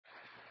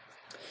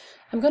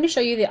I'm going to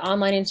show you the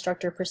Online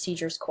Instructor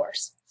Procedures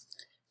course.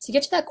 To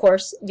get to that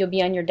course, you'll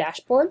be on your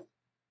dashboard,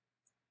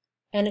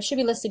 and it should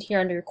be listed here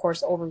under your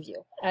course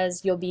overview,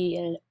 as you'll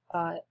be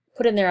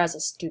put in there as a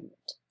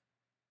student.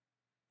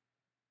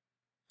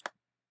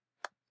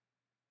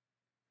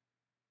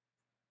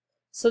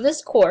 So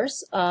this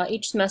course,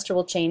 each semester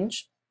will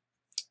change,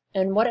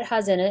 and what it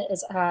has in it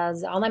is it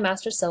has the Online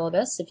Master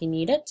Syllabus if you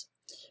need it.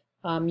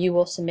 You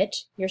will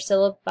submit your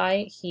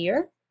syllabi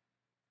here.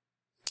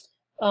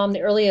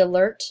 The early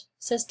alert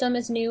system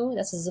is new.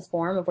 This is a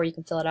form of where you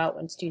can fill it out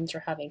when students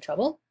are having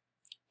trouble.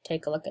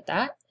 Take a look at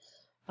that.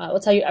 It will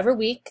tell you every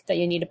week that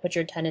you need to put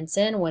your attendance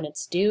in, when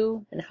it's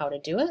due, and how to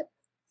do it.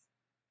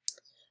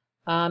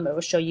 It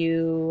will show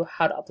you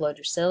how to upload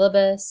your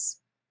syllabus,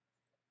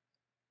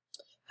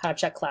 how to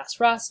check class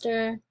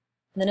roster, and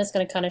then it's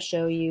going to kind of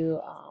show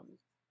you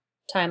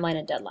timeline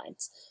and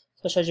deadlines.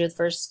 So it shows you the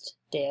first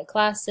day of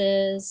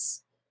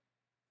classes.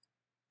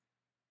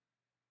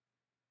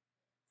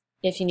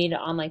 If you need an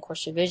online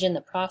course revision,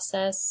 the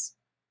process,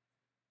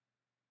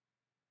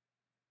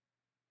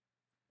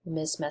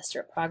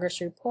 mid-semester progress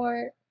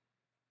report,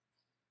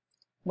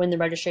 when the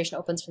registration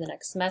opens for the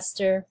next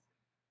semester,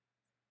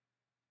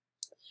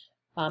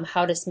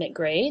 how to submit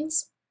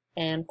grades,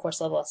 and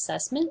course level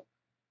assessment.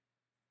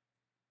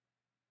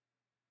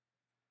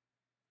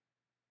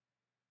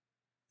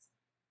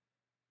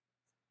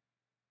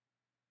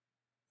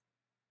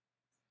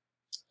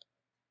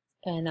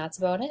 And that's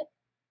about it.